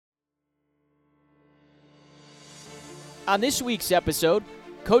On this week's episode,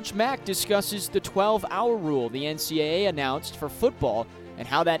 Coach Mack discusses the 12-hour rule the NCAA announced for football and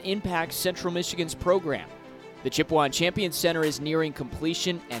how that impacts Central Michigan's program. The Chippewa Champions Center is nearing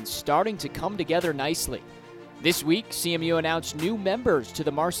completion and starting to come together nicely. This week, CMU announced new members to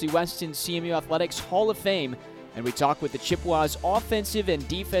the Marcy Weston CMU Athletics Hall of Fame, and we talk with the Chippewas' offensive and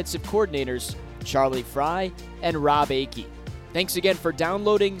defensive coordinators, Charlie Fry and Rob Akey. Thanks again for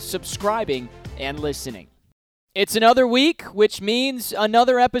downloading, subscribing, and listening. It's another week, which means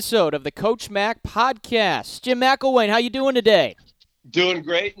another episode of the Coach Mack Podcast. Jim McElwain, how you doing today? Doing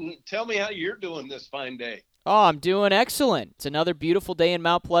great, and tell me how you're doing this fine day. Oh, I'm doing excellent. It's another beautiful day in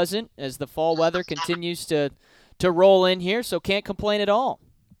Mount Pleasant as the fall weather continues to roll in here, so can't complain at all.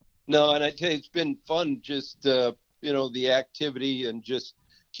 No, and I tell you, it's been fun just, the activity and just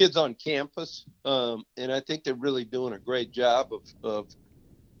kids on campus. And I think they're really doing a great job of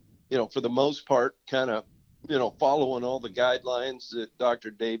for the most part, kind of, following all the guidelines that Dr.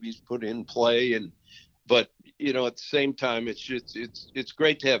 Davies put in play. But at the same time, it's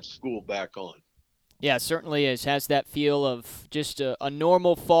great to have school back on. Yeah, it certainly is. Has that feel of just a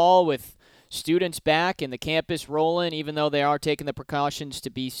normal fall with students back and the campus rolling, even though they are taking the precautions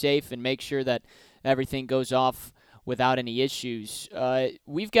to be safe and make sure that everything goes off without any issues.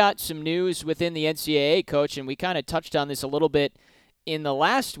 We've got some news within the NCAA, Coach, and we kind of touched on this a little bit in the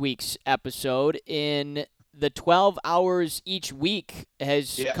last week's episode. In the 12 hours each week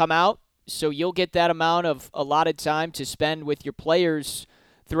has come out, so you'll get that amount of allotted time to spend with your players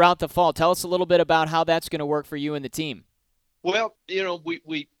throughout the fall. Tell us a little bit about how that's going to work for you and the team. Well,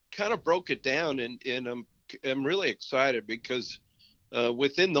 we kind of broke it down, and I'm really excited because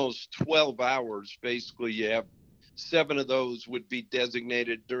within those 12 hours, basically you have 7 of those would be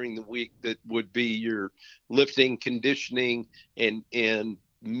designated during the week that would be your lifting, conditioning, and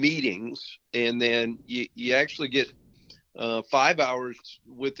meetings. And then you actually get 5 hours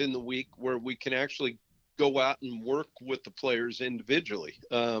within the week where we can actually go out and work with the players individually.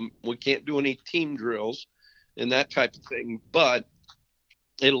 We can't do any team drills and that type of thing, but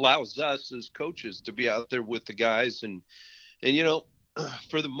it allows us as coaches to be out there with the guys. And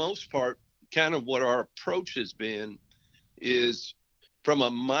for the most part, kind of what our approach has been is from a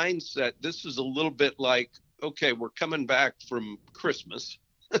mindset. This is a little bit like, okay, we're coming back from Christmas.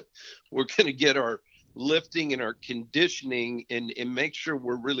 We're going to get our lifting and our conditioning and make sure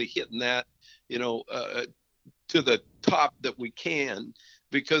we're really hitting that, to the top that we can,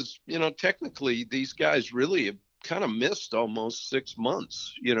 because, technically these guys really have kind of missed almost 6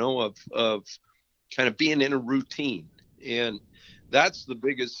 months, of kind of being in a routine. And that's the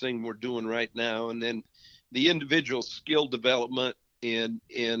biggest thing we're doing right now. And then the individual skill development and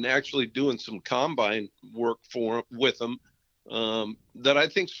actually doing some combine work with them, that I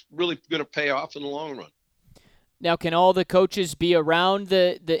think is really going to pay off in the long run. Now, can all the coaches be around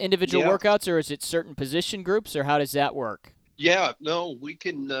the individual workouts, or is it certain position groups, or how does that work? Yeah, no, we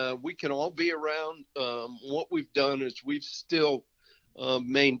can all be around. What we've done is we've still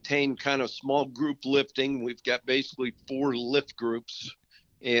maintained kind of small group lifting. We've got basically 4 lift groups,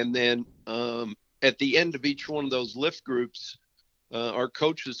 and then at the end of each one of those lift groups, our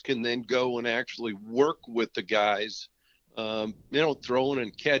coaches can then go and actually work with the guys, throwing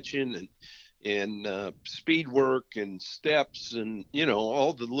and catching and speed work and steps and,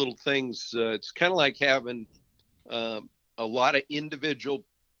 all the little things. It's kind of like having a lot of individual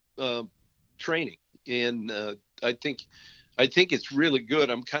training. And I think it's really good.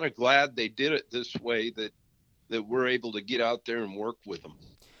 I'm kind of glad they did it this way, that we're able to get out there and work with them.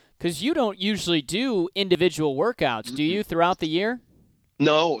 Because you don't usually do individual workouts, do you, throughout the year?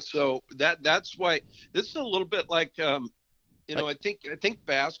 No. So that's why this is a little bit like, I think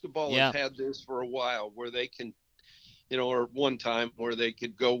basketball has had this for a while where they can, or one time where they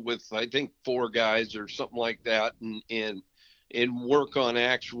could go with, I think, 4 guys or something like that and work on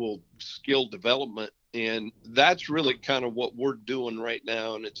actual skill development. And that's really kind of what we're doing right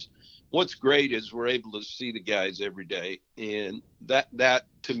now. And what's great is we're able to see the guys every day. And that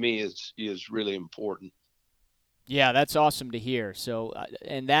to me is really important. Yeah, that's awesome to hear. So,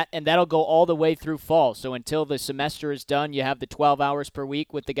 and that'll go all the way through fall. So until the semester is done, you have the 12 hours per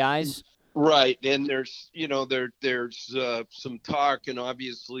week with the guys. Right, and there's there's some talk, and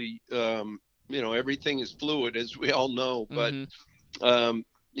obviously everything is fluid, as we all know. But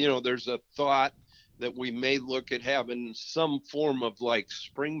there's a thought that we may look at having some form of like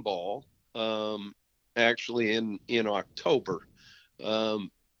spring ball, actually in October.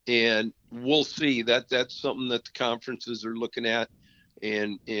 And we'll see. That's something that the conferences are looking at,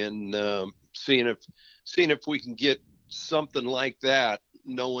 and seeing if we can get something like that,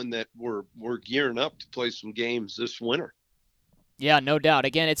 knowing that we're gearing up to play some games this winter. Yeah, no doubt.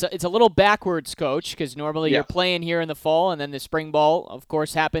 Again, it's a little backwards, Coach, because normally you're Yes. playing here in the fall, and then the spring ball, of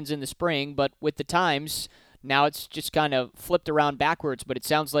course, happens in the spring. But with the times, now it's just kind of flipped around backwards. But it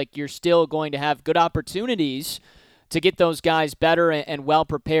sounds like you're still going to have good opportunities to get those guys better and well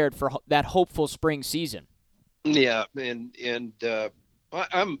prepared for that hopeful spring season. Yeah, and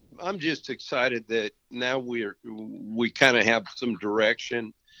I'm just excited that now we kind of have some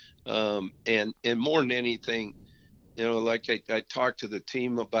direction, and more than anything, like I talked to the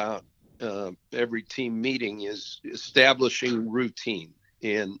team about every team meeting is establishing routine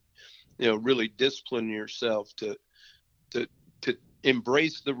and really discipline yourself to to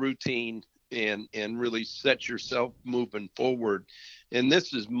embrace the routine and really set yourself moving forward. And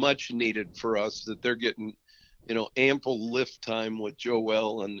this is much needed for us that they're getting ample lift time with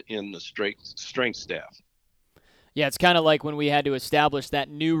Joel and in the strength staff. Yeah, it's kind of like when we had to establish that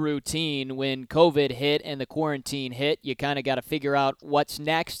new routine when COVID hit and the quarantine hit. You kind of got to figure out what's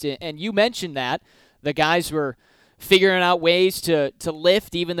next. And you mentioned that the guys were figuring out ways to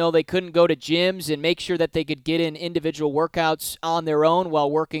lift even though they couldn't go to gyms and make sure that they could get in individual workouts on their own while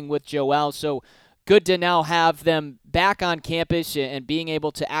working with Joel. So good to now have them back on campus and being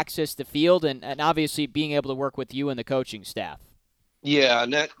able to access the field and obviously being able to work with you and the coaching staff. Yeah,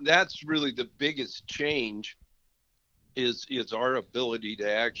 and that's really the biggest change is our ability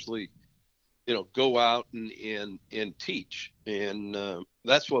to actually go out and teach, and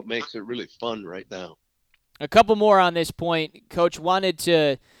that's what makes it really fun right now. A couple more on this point, Coach. Wanted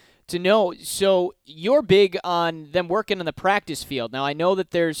to know. So you're big on them working in the practice field. Now I know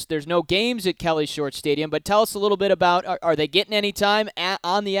that there's no games at Kelly Short Stadium, but tell us a little bit about are they getting any time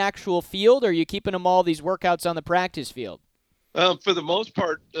on the actual field, or are you keeping them all these workouts on the practice field? For the most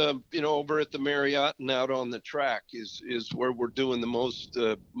part, over at the Marriott and out on the track is where we're doing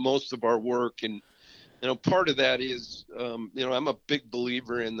the most of our work. And part of that is I'm a big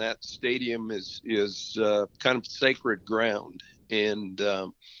believer in that stadium is kind of sacred ground. And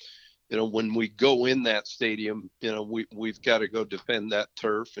when we go in that stadium, we've got to go defend that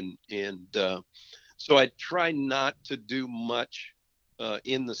turf, and so I try not to do much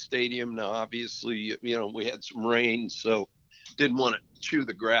in the stadium. Now, obviously, we had some rain, so didn't want to chew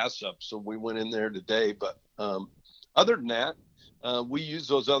the grass up, so we went in there today. But other than that, we use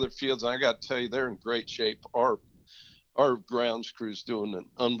those other fields, and I got to tell you, they're in great shape. Our grounds crew's doing an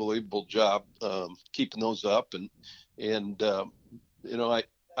unbelievable job keeping those up, and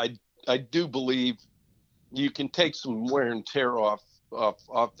I do believe you can take some wear and tear off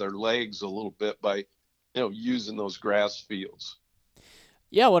their legs a little bit by using those grass fields.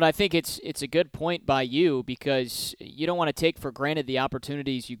 Yeah, well, I think it's a good point by you because you don't want to take for granted the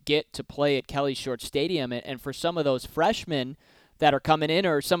opportunities you get to play at Kelly Short Stadium. And for some of those freshmen that are coming in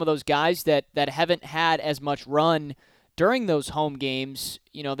or some of those guys that haven't had as much run during those home games,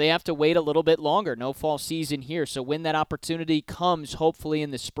 they have to wait a little bit longer. No fall season here. So when that opportunity comes, hopefully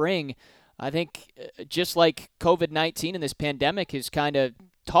in the spring, I think just like COVID-19 and this pandemic has kind of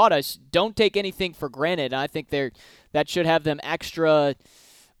taught us, don't take anything for granted. I think that should have them extra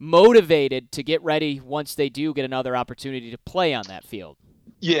motivated to get ready once they do get another opportunity to play on that field.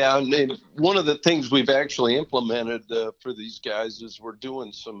 Yeah, and one of the things we've actually implemented for these guys is we're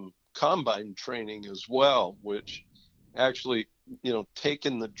doing some combine training as well, which actually,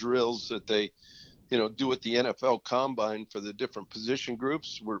 taking the drills that they, do at the NFL combine for the different position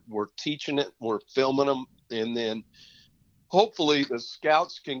groups, we're teaching it, we're filming them, and then hopefully the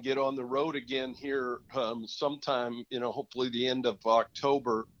scouts can get on the road again here sometime, hopefully the end of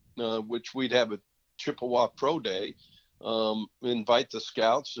October, which we'd have a Chippewa Pro Day, invite the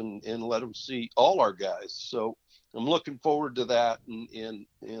scouts and let them see all our guys. So I'm looking forward to that. And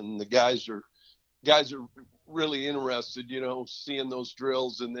the guys are really interested, seeing those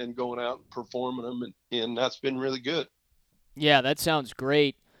drills and then going out and performing them. And that's been really good. Yeah, that sounds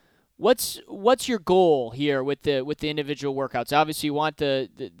great. What's your goal here with the individual workouts? Obviously, you want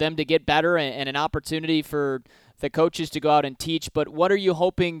them to get better and an opportunity for the coaches to go out and teach. But what are you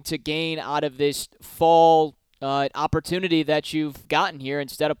hoping to gain out of this fall opportunity that you've gotten here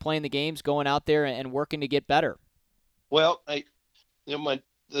instead of playing the games, going out there and working to get better? Well,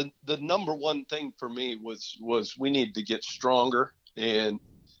 the number one thing for me was we need to get stronger, and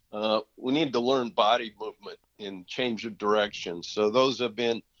we need to learn body movement and change of direction. So those have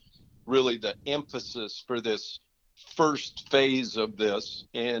been really the emphasis for this first phase of this.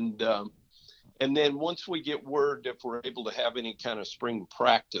 And then once we get word if we're able to have any kind of spring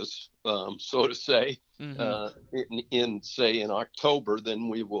practice, so to say, in October, then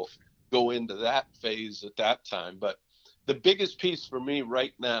we will go into that phase at that time. But the biggest piece for me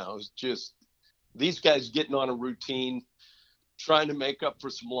right now is just these guys getting on a routine, trying to make up for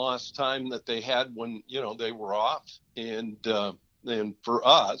some lost time that they had when, they were off. And for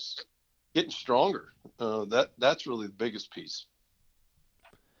us, getting stronger. That's really the biggest piece.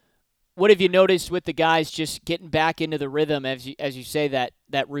 What have you noticed with the guys just getting back into the rhythm, as you say,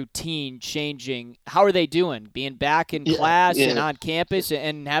 that routine changing? How are they doing, being back in class and on campus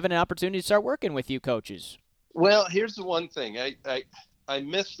and having an opportunity to start working with you coaches? Well, here's the one thing. I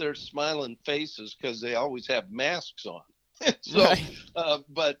miss their smiling faces because they always have masks on. So,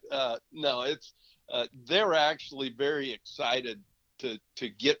 right. No, it's they're actually very excited to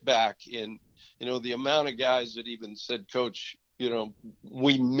get back in. The amount of guys that even said, Coach,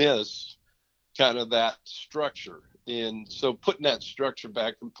 we miss kind of that structure. And so putting that structure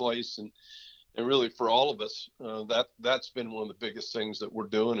back in place and really for all of us, that's been one of the biggest things that we're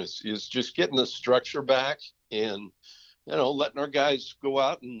doing is just getting the structure back and, letting our guys go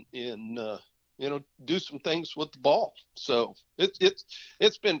out and do some things with the ball. So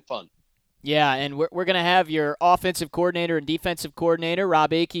it's been fun. Yeah, and we're going to have your offensive coordinator and defensive coordinator,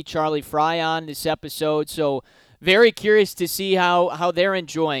 Rob Akey, Charlie Fry, on this episode. So very curious to see how they're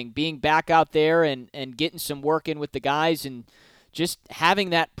enjoying being back out there and getting some work in with the guys and just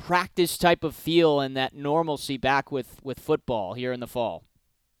having that practice type of feel and that normalcy back with football here in the fall.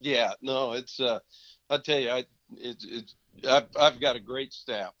 Yeah, no, it's I'll tell you, I've got a great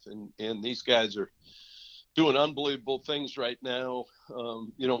staff, and these guys are doing unbelievable things right now,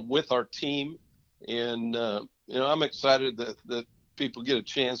 with our team. And, I'm excited that people get a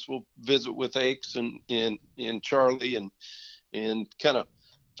chance. We'll visit with Aches and Charlie and kind of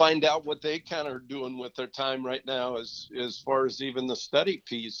find out what they kind of are doing with their time right now as far as even the study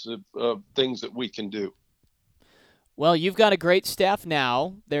piece of things that we can do. Well, you've got a great staff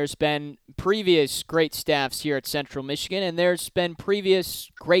now. There's been previous great staffs here at Central Michigan, and there's been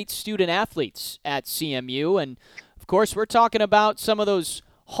previous great student-athletes at CMU. And, of course, we're talking about some of those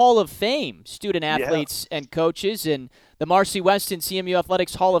Hall of Fame student-athletes and coaches. And the Marcy Weston CMU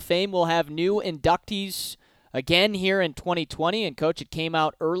Athletics Hall of Fame will have new inductees again here in 2020. And, Coach, it came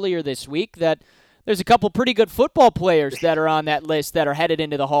out earlier this week that there's a couple pretty good football players that are on that list that are headed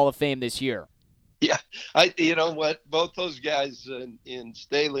into the Hall of Fame this year. Yeah, you know what? Both those guys in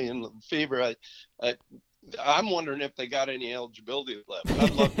Staley and Fever, I'm wondering if they got any eligibility left.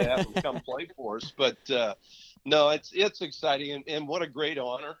 I'd love to have them come play for us, but no, it's exciting and what a great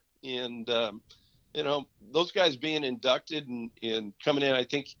honor. And those guys being inducted and coming in, I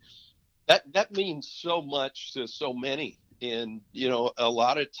think that means so much to so many. And a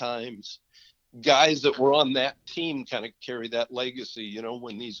lot of times, guys that were on that team kind of carry that legacy,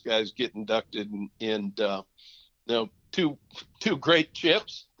 when these guys get inducted and two great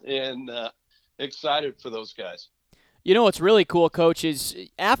chips and excited for those guys. What's really cool, Coach, is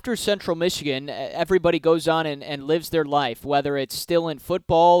after Central Michigan, everybody goes on and lives their life, whether it's still in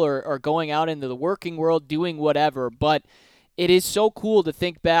football or going out into the working world, doing whatever. But it is so cool to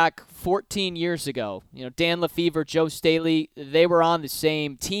think back 14 years ago. Dan Lefevre, Joe Staley, they were on the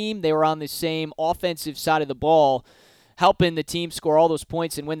same team. They were on the same offensive side of the ball, helping the team score all those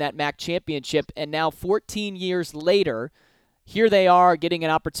points and win that MAC championship. And now 14 years later, here they are getting an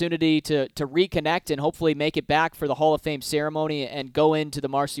opportunity to reconnect and hopefully make it back for the Hall of Fame ceremony and go into the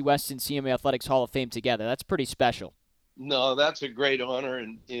Marcy Weston CMU Athletics Hall of Fame together. That's pretty special. No, that's a great honor.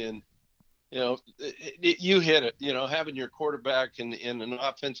 And you hit it, having your quarterback and an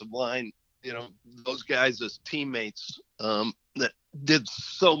offensive line, those guys as teammates that did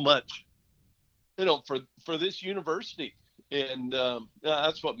so much, for this university. And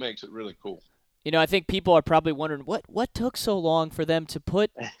that's what makes it really cool. I think people are probably wondering what took so long for them to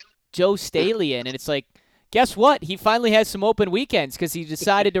put Joe Staley in. And it's like, guess what? He finally has some open weekends because he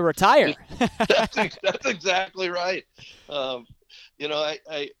decided to retire. That's exactly right.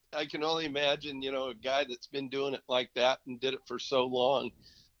 I can only imagine, a guy that's been doing it like that and did it for so long.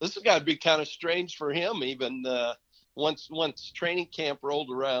 This has got to be kind of strange for him, even once training camp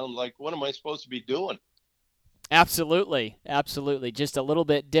rolled around. Like, what am I supposed to be doing? Absolutely. Just a little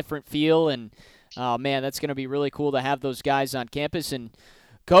bit different feel. And, man, that's going to be really cool to have those guys on campus. And,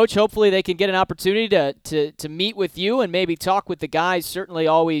 Coach, hopefully they can get an opportunity to meet with you and maybe talk with the guys. Certainly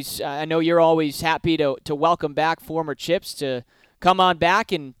always, I know you're always happy to welcome back former Chips to come on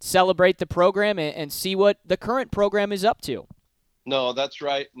back and celebrate the program and see what the current program is up to. No, that's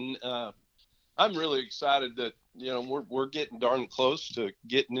right. And I'm really excited that, we're getting darn close to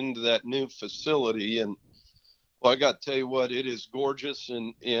getting into that new facility. And, well, I got to tell you what, it is gorgeous.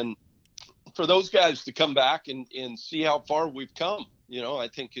 And for those guys to come back and see how far we've come, I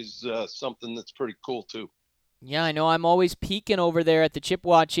think is something that's pretty cool too. Yeah, I know. I'm always peeking over there at the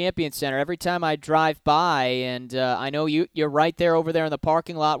Chippewa Champion Center every time I drive by, and I know you're right there over there in the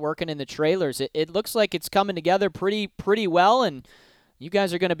parking lot working in the trailers. It looks like it's coming together pretty well, and you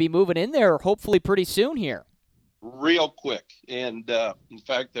guys are going to be moving in there hopefully pretty soon here. Real quick. And in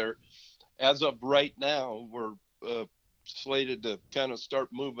fact, as of right now, we're slated to kind of start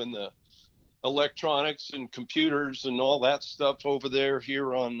moving the electronics and computers and all that stuff over there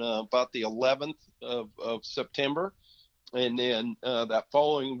here on about the 11th of September. And then that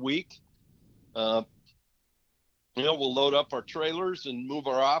following week, we'll load up our trailers and move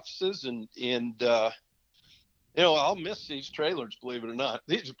our offices. And I'll miss these trailers, believe it or not.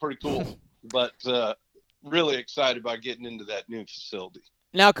 These are pretty cool, but really excited about getting into that new facility.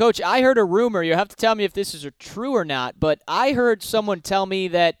 Now, Coach, I heard a rumor. You have to tell me if this is true or not, but I heard someone tell me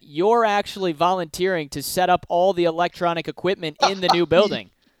that you're actually volunteering to set up all the electronic equipment in the new building.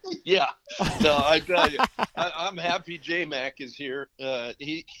 Yeah. No, I tell you, I'm happy J-Mac is here.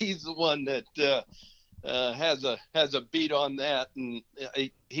 He's the one that has a beat on that, and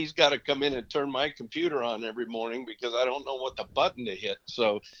he's got to come in and turn my computer on every morning because I don't know what the button to hit.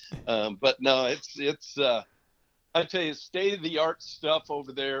 So, but no, it's I tell you, state-of-the-art stuff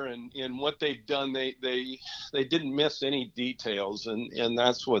over there, and what they've done, they didn't miss any details, and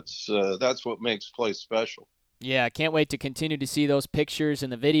that's what makes the place special. Yeah, I can't wait to continue to see those pictures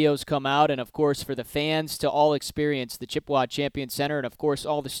and the videos come out, and of course for the fans to all experience the Chippewa Champion Center, and of course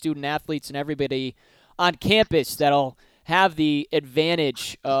all the student athletes and everybody on campus that'll have the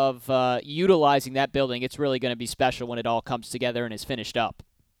advantage of utilizing that building. It's really going to be special when it all comes together and is finished up.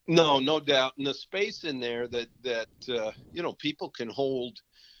 No doubt. And the space in there that people can hold,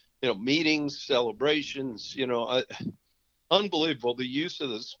 meetings, celebrations, unbelievable. The use of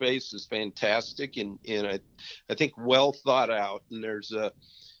the space is fantastic, and I think well thought out. And there's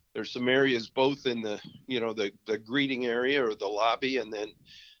some areas both in the greeting area or the lobby, and then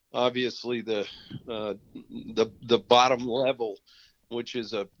obviously the bottom level, which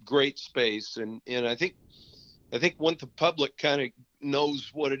is a great space. And I think once the public kind of knows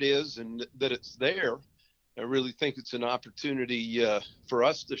what it is and that it's there, I really think it's an opportunity for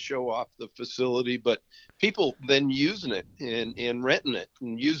us to show off the facility, but people then using it and renting it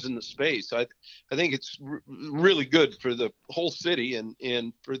and using the space. I think it's really good for the whole city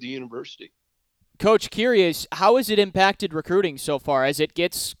and for the university. Coach, curious, how has it impacted recruiting so far? As it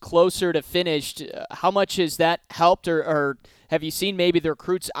gets closer to finished, how much has that helped, or have you seen maybe the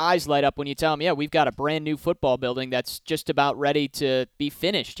recruits' eyes light up when you tell them, yeah, we've got a brand new football building that's just about ready to be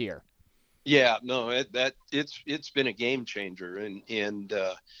finished here? Yeah, no, it's been a game changer, and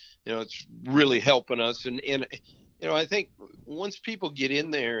it's really helping us. And I think once people get in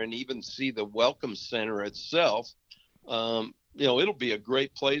there and even see the Welcome Center itself, it'll be a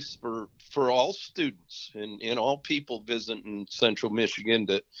great place for all students and all people visiting Central Michigan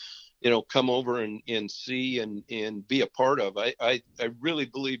to, come over and see and be a part of. I really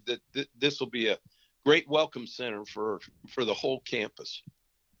believe that this will be a great welcome center for the whole campus.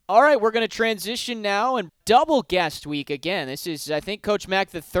 All right, we're going to transition now and double guest week again. This is, I think, Coach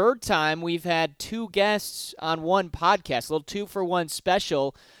Mack, the third time we've had two guests on one podcast, a little 2-for-1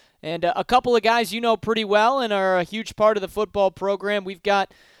 special. And a couple of guys you know pretty well and are a huge part of the football program. We've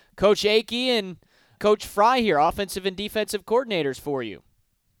got Coach Akey and Coach Fry here, offensive and defensive coordinators for you.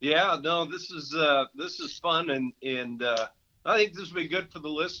 Yeah, no, this is fun, and I think this will be good for the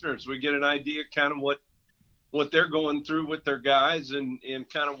listeners. We get an idea kind of what they're going through with their guys and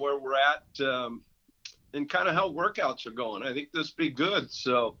kind of where we're at and kind of how workouts are going. I think this will be good.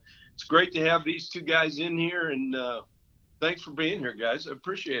 So it's great to have these two guys in here, and thanks for being here, guys. I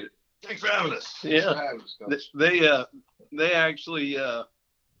appreciate it. Thanks for having us. Yeah. They actually,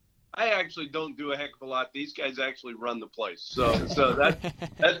 I actually don't do a heck of a lot. These guys actually run the place. So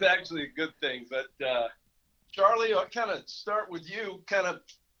that's actually a good thing. But Charlie, I'll kind of start with you. Kind of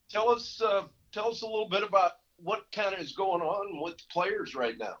tell us a little bit about what kind of is going on with the players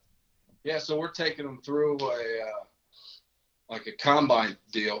right now. Yeah, so we're taking them through a combine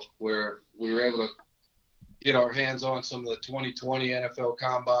deal where we were able to get our hands on some of the 2020 NFL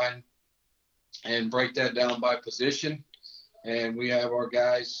combine and break that down by position. And we have our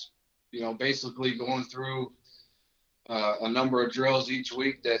guys, basically going through a number of drills each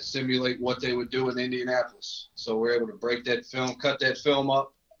week that simulate what they would do in Indianapolis. So we're able to break that film, cut that film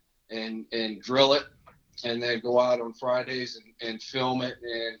up and drill it, and then go out on Fridays and film it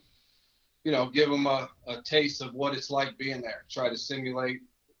and, give them a taste of what it's like being there. Try to simulate,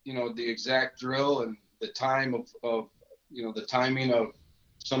 the exact drill and the time of the timing of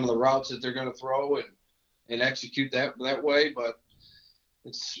some of the routes that they're going to throw and execute that way. But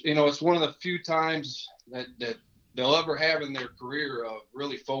it's one of the few times that they'll ever have in their career of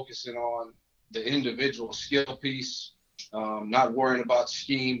really focusing on the individual skill piece, not worrying about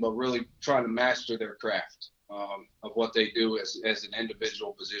scheme, but really trying to master their craft of what they do as an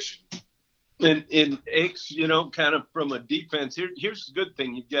individual position. In Aches, kind of from a defense, here's the good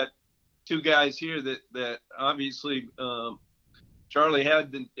thing. You've got two guys here that obviously Charlie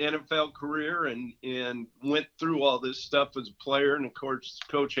had the NFL career and went through all this stuff as a player. And, of course,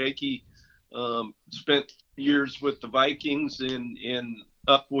 Coach Akey spent years with the Vikings and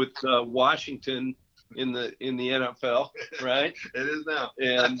up with Washington in the NFL, right? It is now.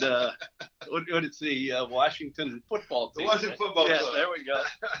 And what is the Washington football team? The Washington football team. club. Yeah, there we go.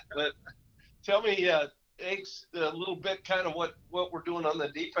 But tell me, Aches, a little bit kind of what we're doing on the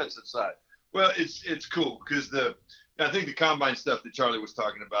defensive side. Well, it's cool because I think the combine stuff that Charlie was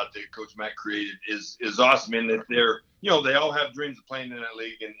talking about that Coach Mack created is awesome in that they're, they all have dreams of playing in that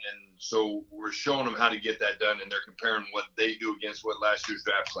league. And so we're showing them how to get that done. And they're comparing what they do against what last year's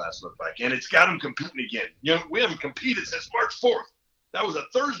draft class looked like. And it's got them competing again. We haven't competed since March 4th. That was a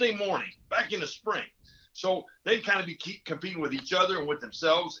Thursday morning back in the spring. So they kind of keep competing with each other and with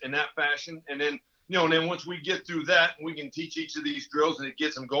themselves in that fashion. And then, and then once we get through that, we can teach each of these drills and it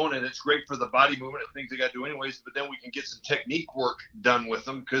gets them going, and it's great for the body movement and things they got to do anyways. But then we can get some technique work done with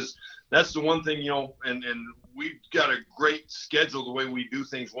them because that's the one thing, and we've got a great schedule the way we do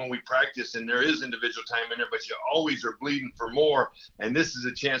things when we practice, and there is individual time in there, but you always are bleeding for more. And this is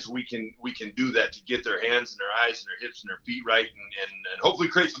a chance we can do that to get their hands and their eyes and their hips and their feet right and hopefully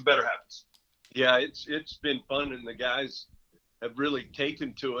create some better habits. Yeah, it's been fun, and the guys have really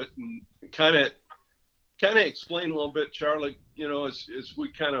taken to it and kind of explain a little bit, Charlie, as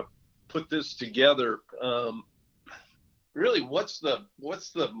we kind of put this together, really what's the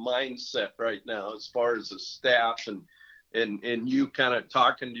mindset right now as far as the staff and you kind of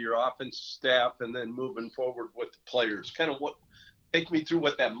talking to your offensive staff and then moving forward with the players, kind of take me through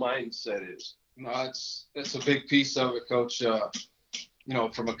what that mindset is. No, it's a big piece of it, Coach.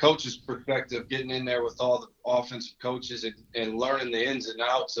 From a coach's perspective, getting in there with all the offensive coaches and learning the ins and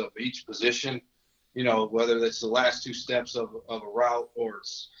outs of each position, whether it's the last two steps of a route or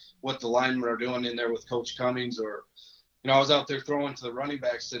it's what the linemen are doing in there with Coach Cummings or, I was out there throwing to the running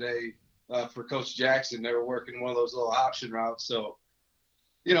backs today for Coach Jackson. They were working one of those little option routes. So,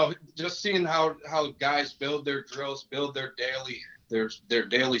 just seeing how guys build their drills, build their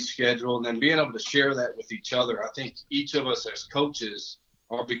daily schedule, and then being able to share that with each other. I think each of us as coaches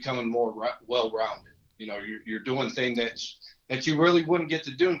are becoming more well-rounded. You're doing things that you really wouldn't get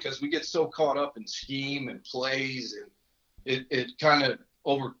to do because we get so caught up in scheme and plays, and it kind of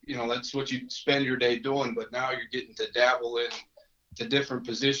that's what you spend your day doing. But now you're getting to dabble in to different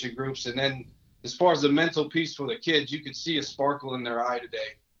position groups. And then as far as the mental piece for the kids, you could see a sparkle in their eye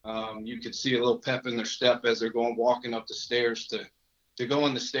today. You could see a little pep in their step as they're walking up the stairs to go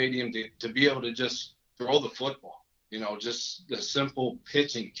in the stadium to be able to just throw the football, just the simple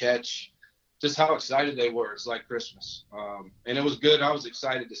pitch and catch, just how excited they were. It's like Christmas. And it was good. I was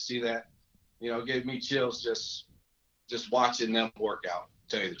excited to see that. It gave me chills just watching them work out,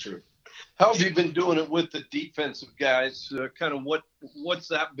 to tell you the truth. How have you been doing it with the defensive guys? Kind of what's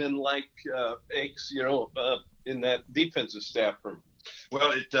that been like, Aches, in that defensive staff room?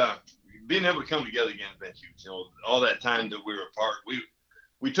 Well, being able to come together again has been huge. All that time that we were apart,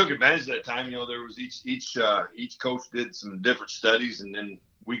 we took advantage of that time. There was each coach did some different studies, and then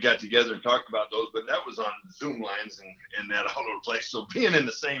we got together and talked about those. But that was on Zoom lines and that all over the place. So being in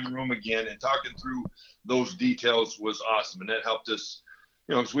the same room again and talking through those details was awesome, and that helped us.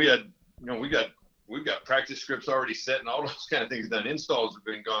 Because we had, we've got practice scripts already set and all those kind of things done. Installs have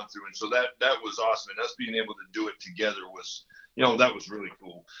been gone through, and so that was awesome. And us being able to do it together was. That was really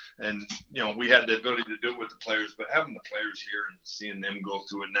cool. And, we had the ability to do it with the players, but having the players here and seeing them go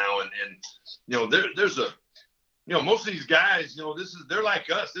through it now and there's most of these guys, they're like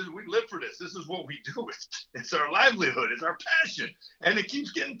us. We live for this. This is what we do. It's our livelihood. It's our passion. And it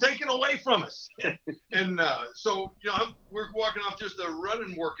keeps getting taken away from us. And so, we're walking off just a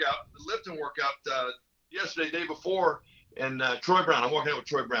running workout, lifting workout yesterday, day before. And Troy Brown, I'm walking out with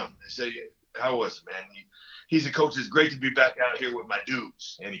Troy Brown. I say, how was it, man? He's a coach. It's great to be back out here with my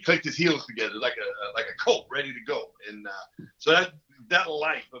dudes. And he clicked his heels together like a colt ready to go. And so that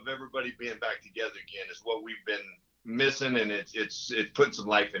life of everybody being back together again is what we've been missing, and it's putting some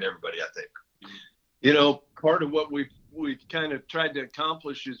life in everybody, I think. Part of what we've kind of tried to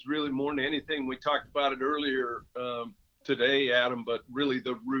accomplish is really more than anything. We talked about it earlier today, Adam, but really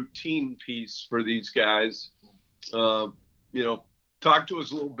the routine piece for these guys. Talk to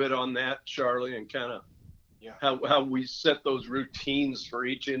us a little bit on that, Charlie, and kind of Yeah. How we set those routines for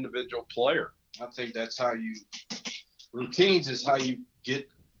each individual player. I think that's how routines is how you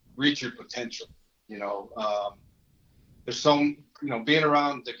reach your potential. There's some, being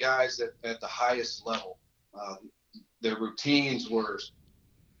around the guys at the highest level, their routines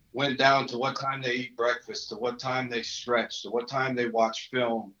went down to what time they eat breakfast, to what time they stretch, to what time they watch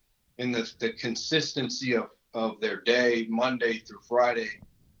film, and the consistency of their day, Monday through Friday,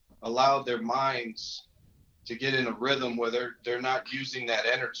 allowed their minds to get in a rhythm where they're not using that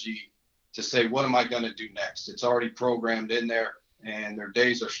energy to say, what am I going to do next? It's already programmed in there, and their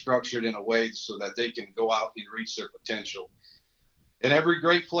days are structured in a way so that they can go out and reach their potential. And every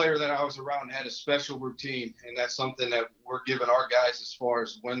great player that I was around had a special routine, and that's something that we're giving our guys as far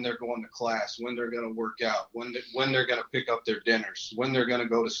as when they're going to class, when they're going to work out, when they're going to pick up their dinners, when they're going to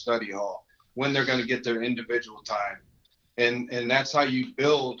go to study hall, when they're going to get their individual time. And that's how you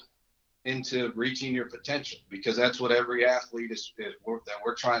build into reaching your potential, because that's what every athlete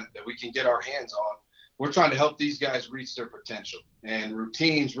that we can get our hands on. We're trying to help these guys reach their potential, and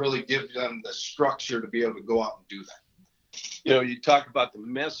routines really give them the structure to be able to go out and do that. You talk about the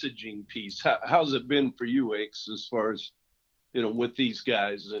messaging piece. How's it been for you, Aches, as far as, with these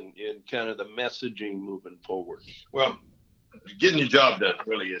guys and kind of the messaging moving forward? Well, getting your job done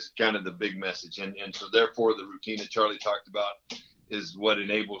really is kind of the big message. And so therefore the routine that Charlie talked about is what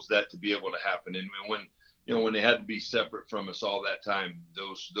enables that to be able to happen. And when they had to be separate from us all that time,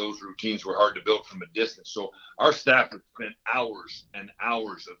 those routines were hard to build from a distance. So our staff have spent hours and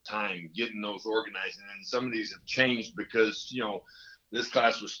hours of time getting those organized. And some of these have changed because, this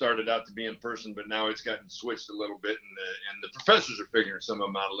class was started out to be in person, but now it's gotten switched a little bit, and the professors are figuring some of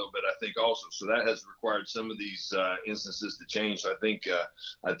them out a little bit, I think, also. So that has required some of these instances to change. So I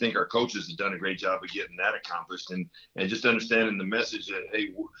think our coaches have done a great job of getting that accomplished, and just understanding the message that,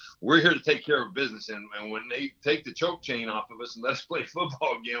 hey, we're here to take care of business, and when they take the choke chain off of us and let us play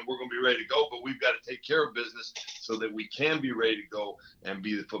football again, we're going to be ready to go. But we've got to take care of business so that we can be ready to go and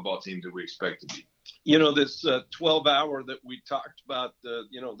be the football team that we expect to be. This 12-hour that we talked about,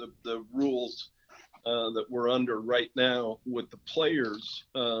 the rules that we're under right now with the players,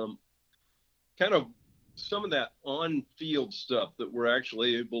 kind of some of that on-field stuff that we're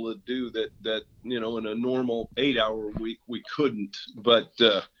actually able to do that in a normal 8-hour week we couldn't. But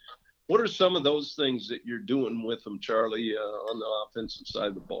what are some of those things that you're doing with them, Charlie, on the offensive side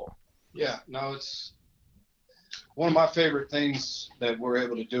of the ball? Yeah, no, it's one of my favorite things that we're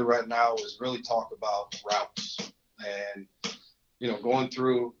able to do right now is really talk about routes. And, going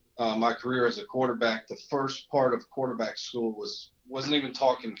through my career as a quarterback, the first part of quarterback school wasn't even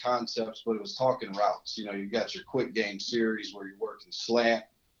talking concepts, but it was talking routes. You got your quick game series where you're working slant,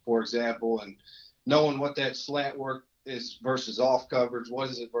 for example, and knowing what that slant work is versus off coverage. What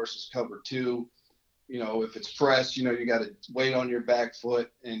is it versus cover two? If it's press, you got to wait on your back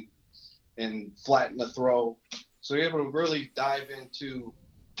foot and flatten the throw. So you're able to really dive into,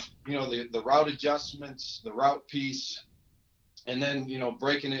 the route adjustments, the route piece, and then,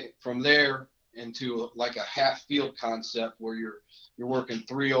 breaking it from there into like a half field concept where you're working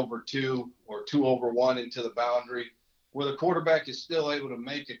 3/2 or 2/1 into the boundary, where the quarterback is still able to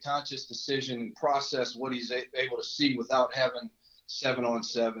make a conscious decision and process what he's able to see without having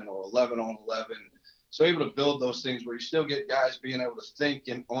 7-on-7 or 11-on-11. So able to build those things where you still get guys being able to think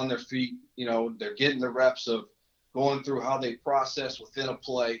and on their feet. They're getting the reps of going through how they process within a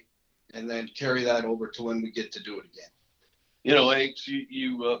play, and then carry that over to when we get to do it again. Aches,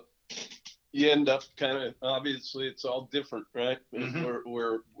 you end up kind of, obviously it's all different, right? Mm-hmm.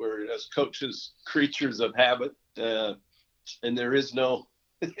 We're as coaches creatures of habit, and there is no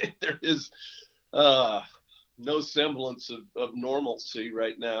no semblance of normalcy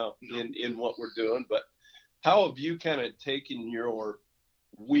right now in what we're doing. But how have you kind of taken your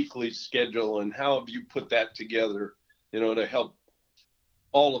weekly schedule and how have you put that together, to help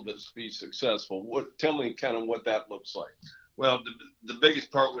all of us be successful? Tell me kind of what that looks like. Well, the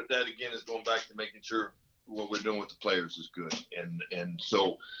biggest part with that, again, is going back to making sure what we're doing with the players is good. And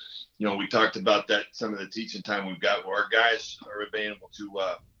so, we talked about that, some of the teaching time we've got where our guys are being able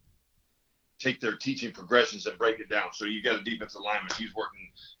to take their teaching progressions and break it down. So you got a defensive lineman, he's working,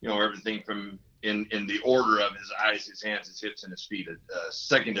 everything from in the order of his eyes, his hands, his hips, and his feet. A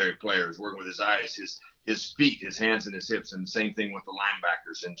secondary player is working with his eyes, his feet, his hands, and his hips, and the same thing with the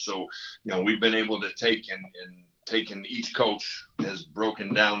linebackers. And so, we've been able to take and taken each coach has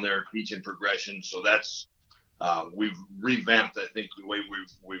broken down their teaching progression. So that's we've revamped, I think, the way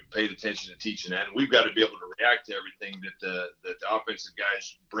we've paid attention to teaching that, and we've got to be able to react to everything that the offensive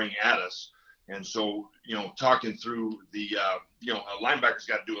guys bring at us. And so, talking through the, a linebacker's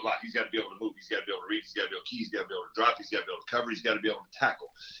got to do a lot. He's got to be able to move. He's got to be able to read. He's got to be able to key. He's got to be able to drop. He's got to be able to cover. He's got to be able to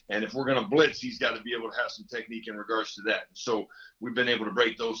tackle. And if we're going to blitz, he's got to be able to have some technique in regards to that. So we've been able to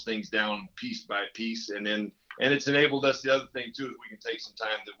break those things down piece by piece. And it's enabled us. The other thing, too, is we can take some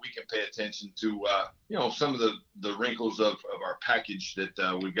time that we can pay attention to, some of the wrinkles of our package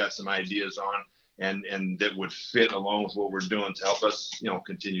that we've got some ideas on and that would fit along with what we're doing to help us,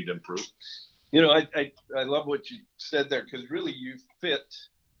 continue to improve. I love what you said there, because really you fit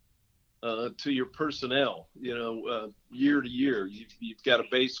to your personnel, year to year. You've got a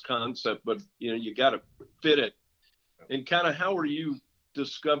base concept, but, you got to fit it. And kind of how are you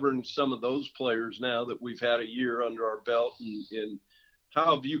discovering some of those players now that we've had a year under our belt, and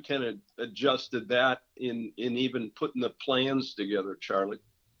how have you kind of adjusted that in even putting the plans together, Charlie?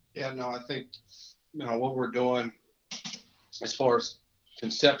 Yeah, no, I think, what we're doing as far as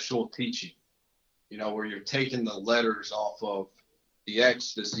conceptual teaching, where you're taking the letters off of the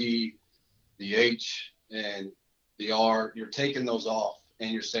X, the Z, the H, and the R, you're taking those off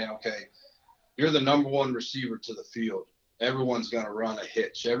and you're saying, okay, you're the number one receiver to the field. Everyone's going to run a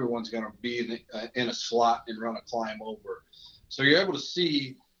hitch. Everyone's going to be in a slot and run a climb over. So you're able to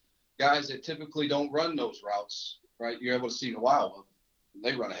see guys that typically don't run those routes, right? You're able to see, wow,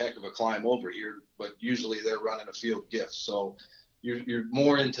 they run a heck of a climb over here, but usually they're running a field gift. So you're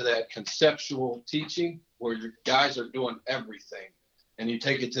more into that conceptual teaching where your guys are doing everything, and you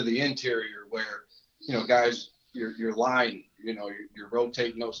take it to the interior where, guys, your line, you're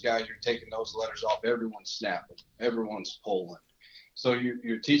rotating those guys, you're taking those letters off, everyone's snapping, everyone's pulling. So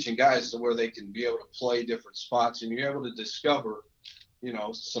you're teaching guys to where they can be able to play different spots, and you're able to discover,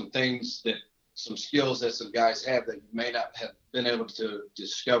 some skills that some guys have that you may not have been able to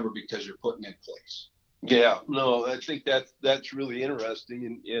discover because you're putting in place. Yeah, no, I think that's really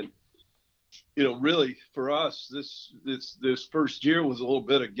interesting. And really for us, this first year was a little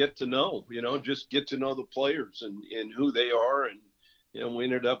bit of get to know, just get to know the players and who they are. And, we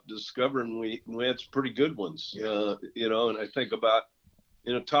ended up discovering we had some pretty good ones, and I think about,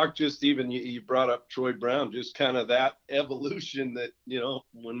 talk just even, you brought up Troy Brown, just kind of that evolution that,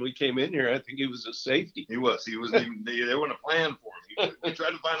 when we came in here, I think he was a safety. He wasn't even, they weren't a plan for him. We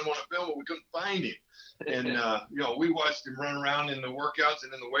tried to find him on a film, but we couldn't find him. And, we watched him run around in the workouts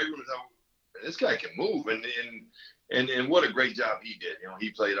and in the weight room. This guy can move. And what a great job he did.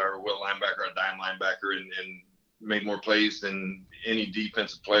 He played our will linebacker, our dime linebacker, and made more plays than any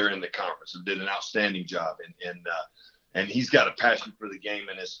defensive player in the conference, and did an outstanding job. And he's got a passion for the game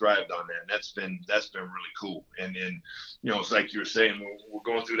and has thrived on that. And that's been really cool. And it's like you were saying, we're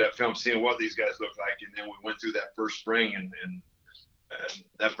going through that film, seeing what these guys look like. And then we went through that first spring, and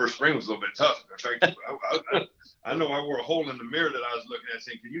that first spring was a little bit tough. In fact, I know I wore a hole in the mirror that I was looking at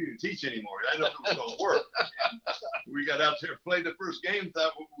saying, can you even teach anymore? I know it was going to work. We got out there, played the first game,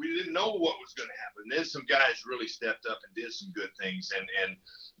 thought we didn't know what was going to happen. Then some guys really stepped up and did some good things. And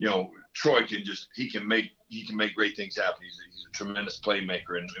Troy can make great things happen. He's a tremendous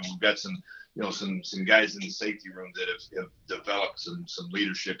playmaker. And we've got some guys in the safety room that have developed some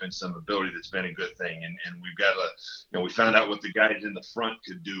leadership and some ability that's been a good thing. And we've got we found out what the guys in the front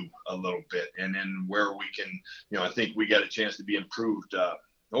could do a little bit, and then where we can, I think we got a chance to be improved,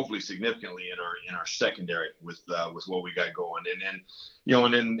 hopefully significantly in our secondary with what we got going. And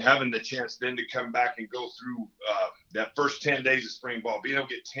then having the chance then to come back and go through that first 10 days of spring ball, being able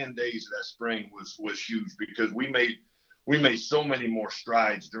to get 10 days of that spring was huge, because we made so many more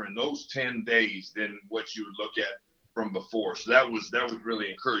strides during those 10 days than what you would look at from before. So that was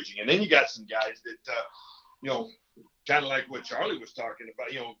really encouraging. And then you got some guys that, kind of like what Charlie was talking about,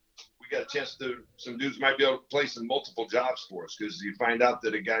 we got a chance some dudes might be able to play some multiple jobs for us, because you find out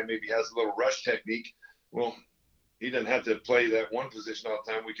that a guy maybe has a little rush technique. Well, he doesn't have to play that one position all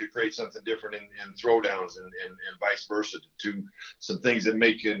the time. We could create something different in throwdowns and vice versa, to some things that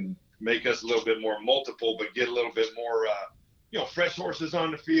make us a little bit more multiple, but get a little bit more, fresh horses on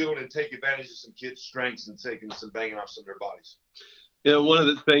the field and take advantage of some kids' strengths and taking some banging off some of their bodies. One of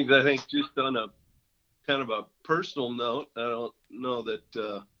the things I think, just on a kind of a personal note, I don't know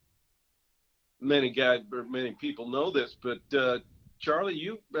that many people know this, but Charlie,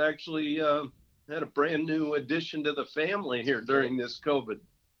 you actually had a brand new addition to the family here during this COVID.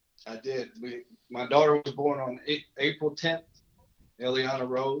 I did. My daughter was born on April 10th. Eliana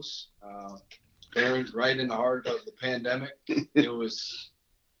Rose, buried right in the heart of the pandemic. It was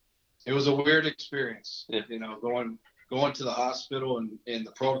a weird experience, going to the hospital and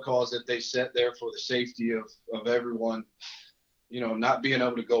the protocols that they set there for the safety of everyone, not being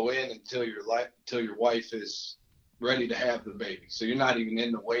able to go in until your wife is ready to have the baby. So you're not even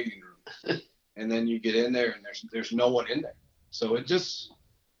in the waiting room. and then you get in there and there's no one in there. So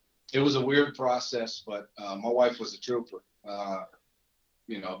it was a weird process, but my wife was a trooper.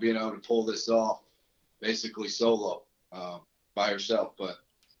 Being able to pull this off basically solo by herself. But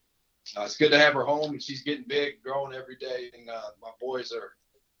it's good to have her home, and she's getting big, growing every day. And my boys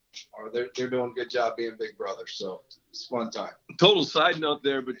they're doing a good job being big brothers. So it's a fun time. Total side note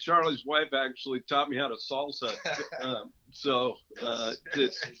there, but Charlie's wife actually taught me how to salsa.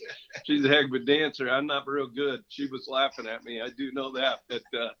 She's a heck of a dancer. I'm not real good. She was laughing at me. I do know that. But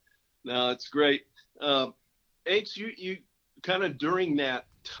no, it's great. H, you kind of during that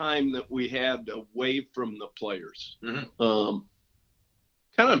time that we had away from the players, kind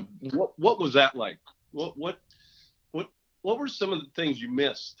of what was that like? What were some of the things you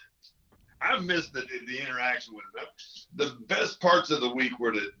missed? I missed the interaction with them. The best parts of the week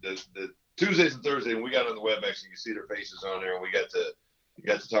were the Tuesdays and Thursdays, and we got on the WebEx, and you can see their faces on there, and we got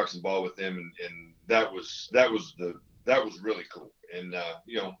to talk some ball with them, and that was really cool. And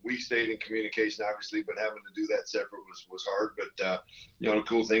we stayed in communication, obviously, but having to do that separate was hard. But the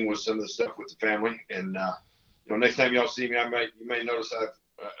cool thing was some of the stuff with the family. And next time y'all see me, you may notice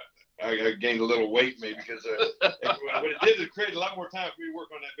I gained a little weight, maybe, because what it did is it created a lot more time for me to work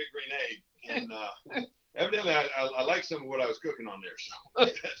on that big green egg. And evidently, I like some of what I was cooking on there, so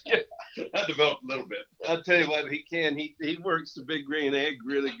I developed a little bit. I'll tell you what, he works the big green egg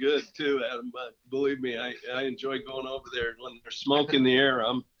really good too, Adam. But believe me, I enjoy going over there when there's smoke in the air.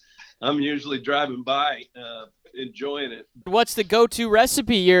 I'm usually driving by, enjoying it. What's the go-to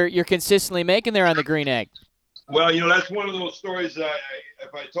recipe you're consistently making there on the green egg? Well, that's one of those stories.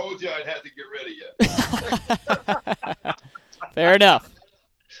 If I told you, I'd have to get rid of you. Fair enough.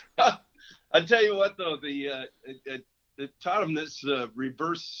 I tell you what, though, it taught him this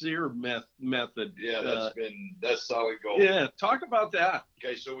reverse sear method. Yeah, that's solid gold. Yeah, talk about that.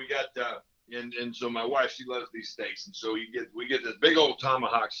 Okay, so we got and so my wife, she loves these steaks, and so we get this big old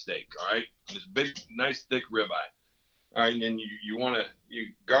tomahawk steak. All right, this big, nice, thick ribeye. All right, and then you want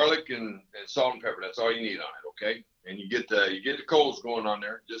garlic and salt and pepper. That's all you need on it, okay? And you get the coals going on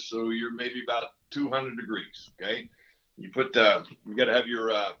there, just so you're maybe about 200 degrees, okay? You got to have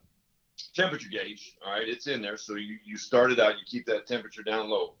your temperature gauge. All right, it's in there. So you start it out. You keep that temperature down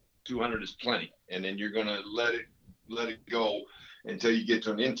low. 200 is plenty, and then you're gonna let it go until you get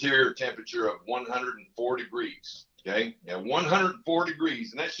to an interior temperature of 104 degrees. Okay, 104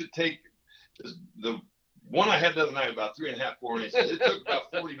 degrees, and that should take the one I had the other night about 3.5, 4 inches. It took about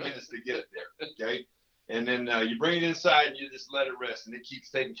 40 minutes to get it there. Okay, and then you bring it inside and you just let it rest, and it keeps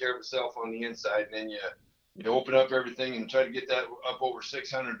taking care of itself on the inside, and then you open up everything and try to get that up over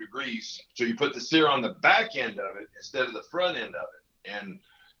 600 degrees. So you put the sear on the back end of it instead of the front end of it. And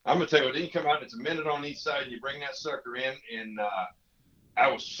I'm going to tell you what, then you come out and it's a minute on each side and you bring that sucker in. And I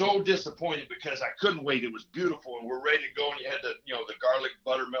was so disappointed because I couldn't wait. It was beautiful and we're ready to go. And you had the garlic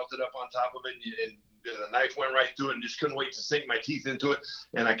butter melted up on top of it. And the knife went right through it and just couldn't wait to sink my teeth into it.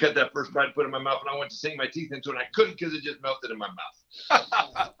 And I cut that first bite, put it in my mouth, and I went to sink my teeth into it. And I couldn't because it just melted in my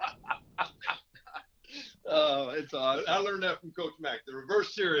mouth. Oh, it's awesome. I learned that from Coach Mack. The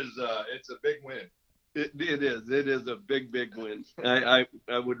reverse sear is it's a big win. It is. It is a big win. I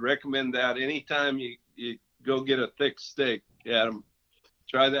would recommend that anytime you go get a thick steak, Adam,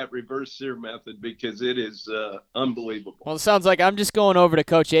 try that reverse sear method because it is unbelievable. Well, it sounds like I'm just going over to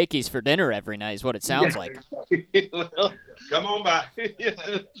Coach Akey's for dinner every night is what it sounds like. Well, come on by. Yeah,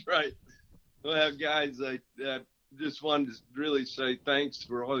 that's right. Well, guys, I just wanted to really say thanks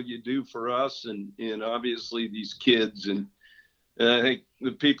for all you do for us and obviously these kids. And I think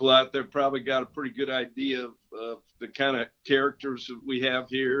the people out there probably got a pretty good idea of the kind of characters that we have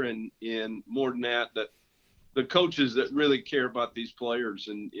here and more than that the coaches that really care about these players.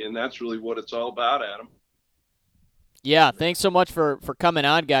 And that's really what it's all about, Adam. Yeah, thanks so much for coming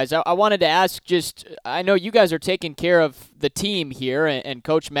on, guys. I wanted to ask I know you guys are taking care of the team here, and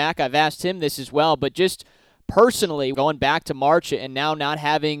Coach Mack, I've asked him this as well, but just personally, going back to March and now not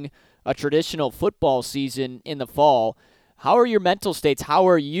having a traditional football season in the fall, how are your mental states? How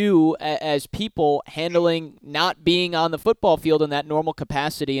are you as people handling not being on the football field in that normal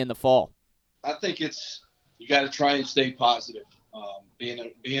capacity in the fall? I think you got to try and stay positive.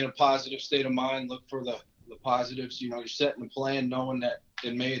 Being in a positive state of mind, look for the positives. You're setting a plan knowing that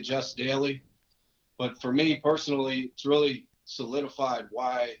it may adjust daily. But for me personally, it's really solidified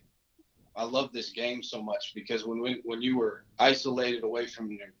why I love this game so much, because when you were isolated away from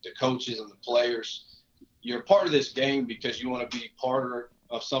the coaches and the players, you're a part of this game because you want to be part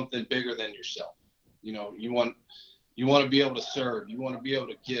of something bigger than yourself. You want to be able to serve, you want to be able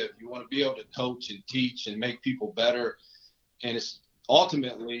to give, you want to be able to coach and teach and make people better. And it's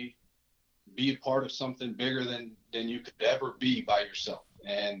ultimately be a part of something bigger than you could ever be by yourself.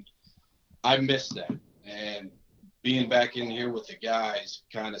 And I miss that. And being back in here with the guys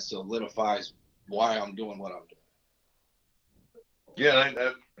kind of solidifies why I'm doing what I'm doing. Yeah, I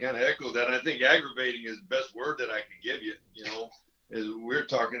kind of echo that. I think aggravating is the best word that I could give you. As we were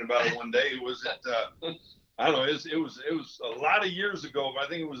talking about it one day, was it? I don't know. It was a lot of years ago, but I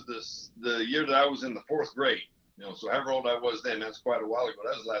think it was the year that I was in the 4th grade. So however old I was then, that's quite a while ago.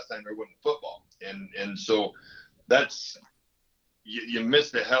 That was the last time there wasn't football, and so that's you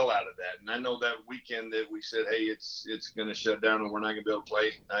miss the hell out of that. And I know that weekend that we said, hey, it's going to shut down and we're not going to be able to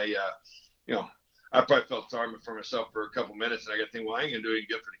play. I probably felt sorry for myself for a couple minutes, and I got to think, well, I ain't gonna do anything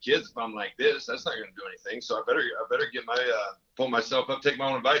good for the kids if I'm like this. That's not gonna do anything. So I better get my pull myself up, take my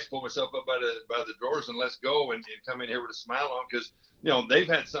own advice, pull myself up by the drawers, and let's go and come in here with a smile on, because they've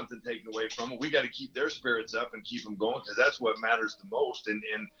had something taken away from them. We got to keep their spirits up and keep them going, because that's what matters the most. And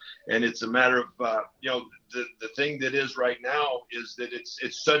it's a matter of the thing that is right now is that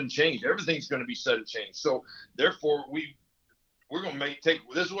it's sudden change. Everything's going to be sudden change. So therefore we're going to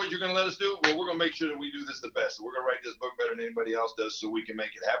this is what you're going to let us do. Well, we're going to make sure that we do this the best. So we're going to write this book better than anybody else does, so we can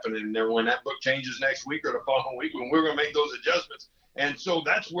make it happen. And then when that book changes next week or the following week, when we're going to make those adjustments. And so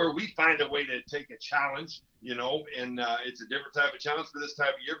that's where we find a way to take a challenge, and it's a different type of challenge for this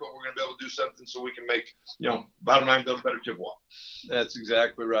type of year, but we're going to be able to do something so we can make, bottom line, build a better Chippewa. That's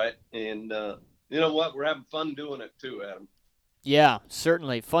exactly right. And you know what? We're having fun doing it too, Adam. Yeah,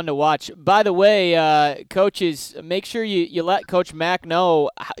 certainly. Fun to watch. By the way, coaches, make sure you let Coach Mack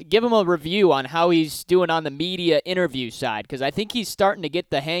know, give him a review on how he's doing on the media interview side, because I think he's starting to get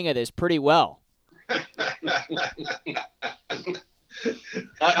the hang of this pretty well.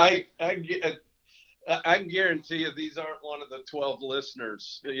 I can guarantee you these aren't one of the 12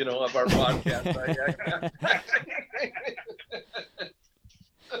 listeners, of our podcast.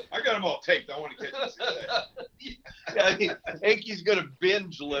 I got them all taped. I want to catch this today. I think he's going to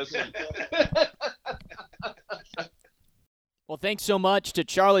binge listen. Well, thanks so much to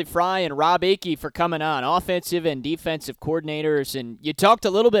Charlie Frye and Rob Akey for coming on, offensive and defensive coordinators. And you talked a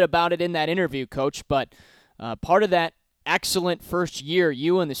little bit about it in that interview, Coach, but part of that excellent first year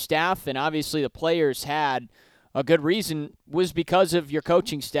you and the staff and obviously the players had a good reason was because of your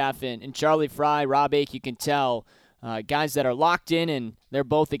coaching staff and Charlie Frye, Rob Akey. You can tell guys that are locked in, and they're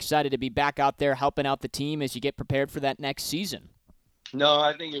both excited to be back out there helping out the team as you get prepared for that next season. No,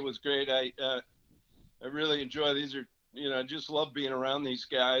 I think it was great. I really enjoy these. I just love being around these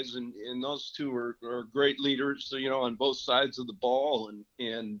guys, and those two are great leaders, on both sides of the ball,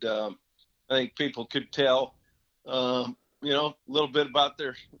 and I think people could tell, a little bit about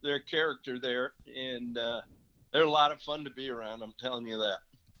their character there, and they're a lot of fun to be around. I'm telling you that.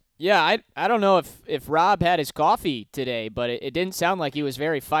 Yeah, I don't know if Rob had his coffee today, but it didn't sound like he was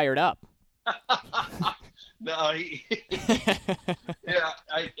very fired up. No, yeah.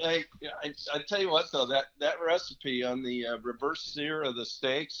 I tell you what though, that recipe on the reverse sear of the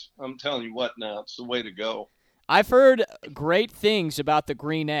steaks, I'm telling you what now, it's the way to go. I've heard great things about the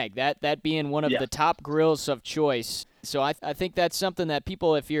green egg, that being one of the top grills of choice. So I think that's something that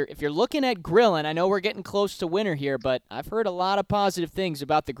people, if you're looking at grilling, I know we're getting close to winter here, but I've heard a lot of positive things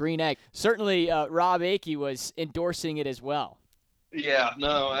about the green egg. Certainly Rob Akey was endorsing it as well. Yeah,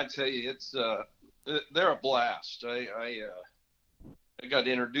 no, I tell you, it's they're a blast. I got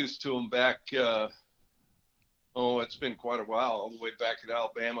introduced to them back. It's been quite a while, all the way back in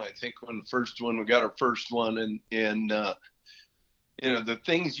Alabama. I think when we got our first one, and the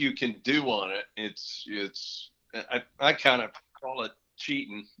things you can do on it, I kind of call it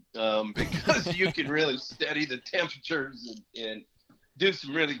cheating, because you can really steady the temperatures and do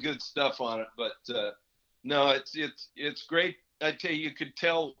some really good stuff on it. But no, it's great. I tell you could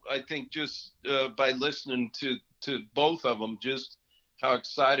tell, I think, just by listening to both of them, just how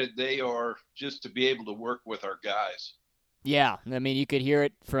excited they are just to be able to work with our guys. Yeah, I mean, you could hear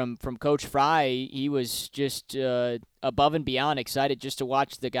it from Coach Frye. He was just above and beyond excited just to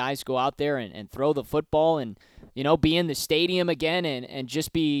watch the guys go out there and throw the football and, be in the stadium again and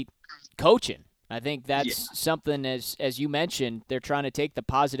just be coaching. I think that's something, as you mentioned, they're trying to take the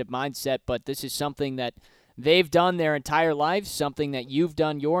positive mindset, but this is something that they've done their entire life, something that you've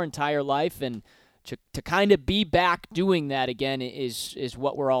done your entire life, and to kind of be back doing that again is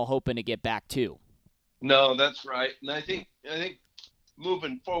what we're all hoping to get back to. No, that's right. And I think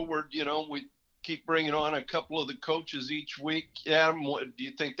moving forward, we keep bringing on a couple of the coaches each week. Adam, do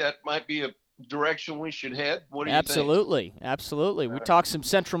you think that might be a direction we should head? What do you think? Absolutely. We talk some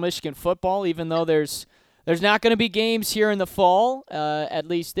Central Michigan football, even though there's There's not going to be games here in the fall, at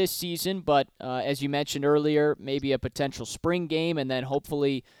least this season, but as you mentioned earlier, maybe a potential spring game, and then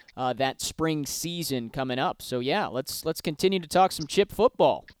hopefully that spring season coming up. So yeah, let's continue to talk some Chip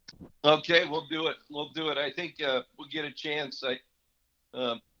football. Okay, we'll do it. I think we'll get a chance.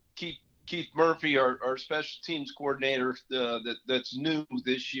 Keith Murphy, our special teams coordinator, that's new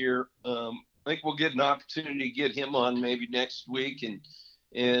this year. I think we'll get an opportunity to get him on maybe next week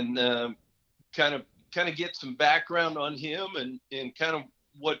and kind of get some background on him and kind of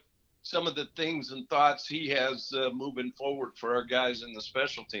what some of the things and thoughts he has moving forward for our guys in the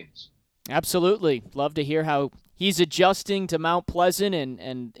special teams. Absolutely. Love to hear how he's adjusting to Mount Pleasant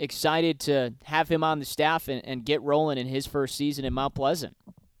and excited to have him on the staff and get rolling in his first season in Mount Pleasant.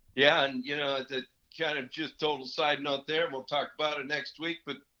 Yeah, and, the kind of just total side note there, we'll talk about it next week,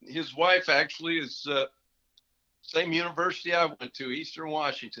 but his wife actually is same university I went to, Eastern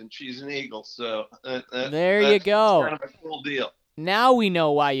Washington. She's an Eagle, so there you go. Kind of a cool deal. Now we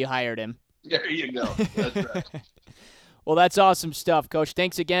know why you hired him. There you go. That's right. Well, that's awesome stuff, Coach.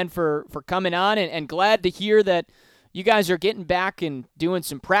 Thanks again for coming on, and glad to hear that you guys are getting back and doing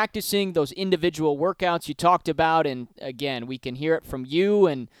some practicing, those individual workouts you talked about. And, again, we can hear it from you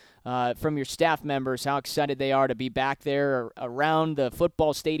and from your staff members how excited they are to be back there around the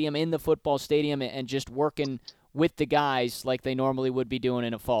football stadium, in the football stadium, and just working with the guys like they normally would be doing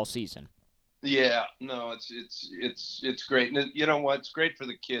in a fall season. Yeah, no, it's great. And you know what? It's great for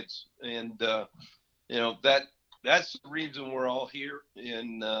the kids. And, that's the reason we're all here.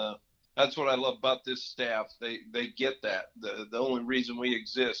 And that's what I love about this staff. They get that. The only reason we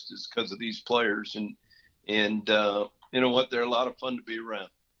exist is because of these players. And you know what? They're a lot of fun to be around.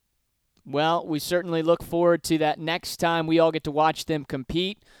 Well, we certainly look forward to that next time we all get to watch them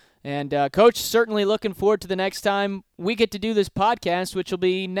compete. And, Coach, certainly looking forward to the next time we get to do this podcast, which will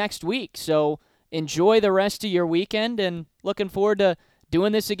be next week. So enjoy the rest of your weekend and looking forward to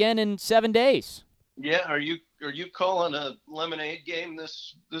doing this again in 7 days. Yeah, are you calling a lemonade game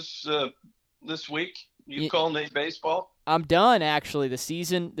this week? You calling a baseball? I'm done, actually. The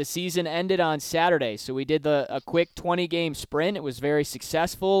season ended on Saturday, so we did a quick 20-game sprint. It was very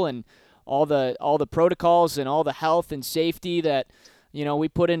successful, and all the protocols and all the health and safety that we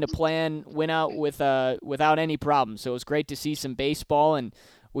put into plan went out without any problems. So it was great to see some baseball, and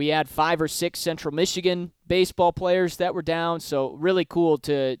we had 5 or 6 Central Michigan baseball players that were down. So really cool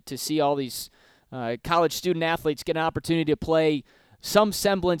to see all these college student athletes get an opportunity to play some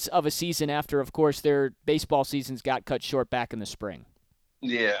semblance of a season after, of course, their baseball seasons got cut short back in the spring.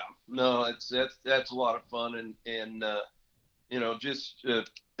 Yeah, no, that's a lot of fun, and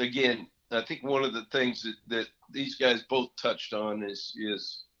again, I think one of the things that these guys both touched on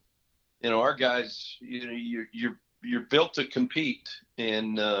is our guys, you're built to compete,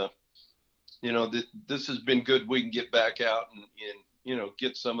 and this has been good. We can get back out and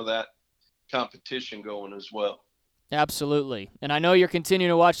get some of that competition going as well. Absolutely. And I know you're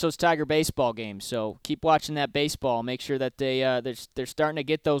continuing to watch those Tiger baseball games, so keep watching that baseball. Make sure that they're starting to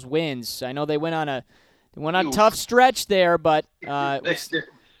get those wins. I know they went on a tough stretch there, but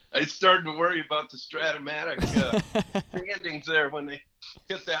I started to worry about the Stratomatic standings there when they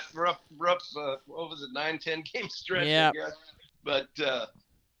hit that rough what was it, 9-10 game stretch, yeah. I guess. But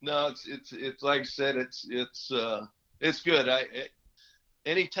no, it's like I said, it's good.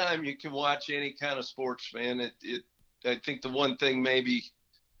 Anytime you can watch any kind of sports, man, I think the one thing maybe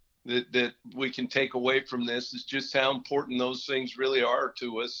that we can take away from this is just how important those things really are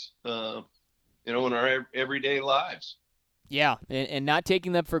to us, in our everyday lives. Yeah, and not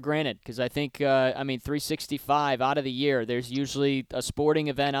taking them for granted, because I think, 365 out of the year, there's usually a sporting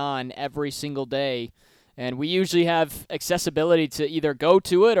event on every single day, and we usually have accessibility to either go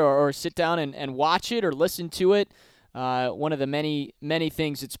to it or sit down and watch it or listen to it. One of the many, many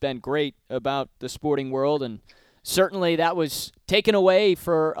things that's been great about the sporting world, and certainly that was taken away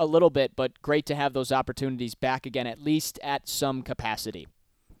for a little bit, but great to have those opportunities back again, at least at some capacity.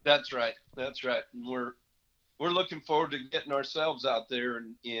 That's right. And we're looking forward to getting ourselves out there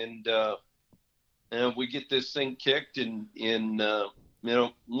and we get this thing kicked and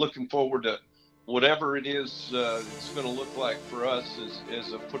looking forward to whatever it is it's going to look like for us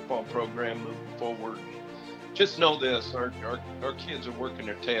as a football program moving forward. Just know this, our kids are working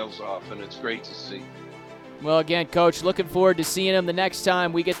their tails off, and it's great to see. Well, again, Coach, looking forward to seeing them the next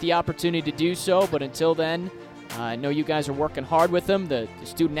time we get the opportunity to do so. But until then, I know you guys are working hard with them. The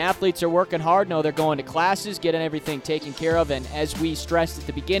student-athletes are working hard. Know they're going to classes, getting everything taken care of. And as we stressed at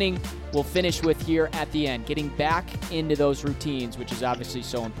the beginning, we'll finish with here at the end, getting back into those routines, which is obviously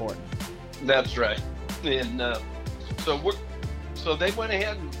so important. That's right. And so So they went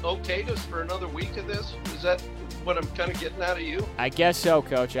ahead and okayed us for another week of this? Is that what I'm kind of getting out of you? I guess so,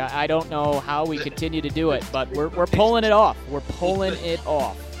 Coach. I don't know how we continue to do it, but we're pulling it off. We're pulling it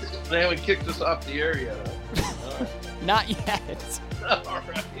off. They haven't kicked us off the air yet. All right. Not yet. All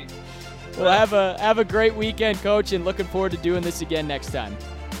right. Well, have a great weekend, Coach, and looking forward to doing this again next time.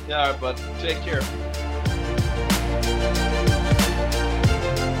 Yeah, all right, bud. Take care.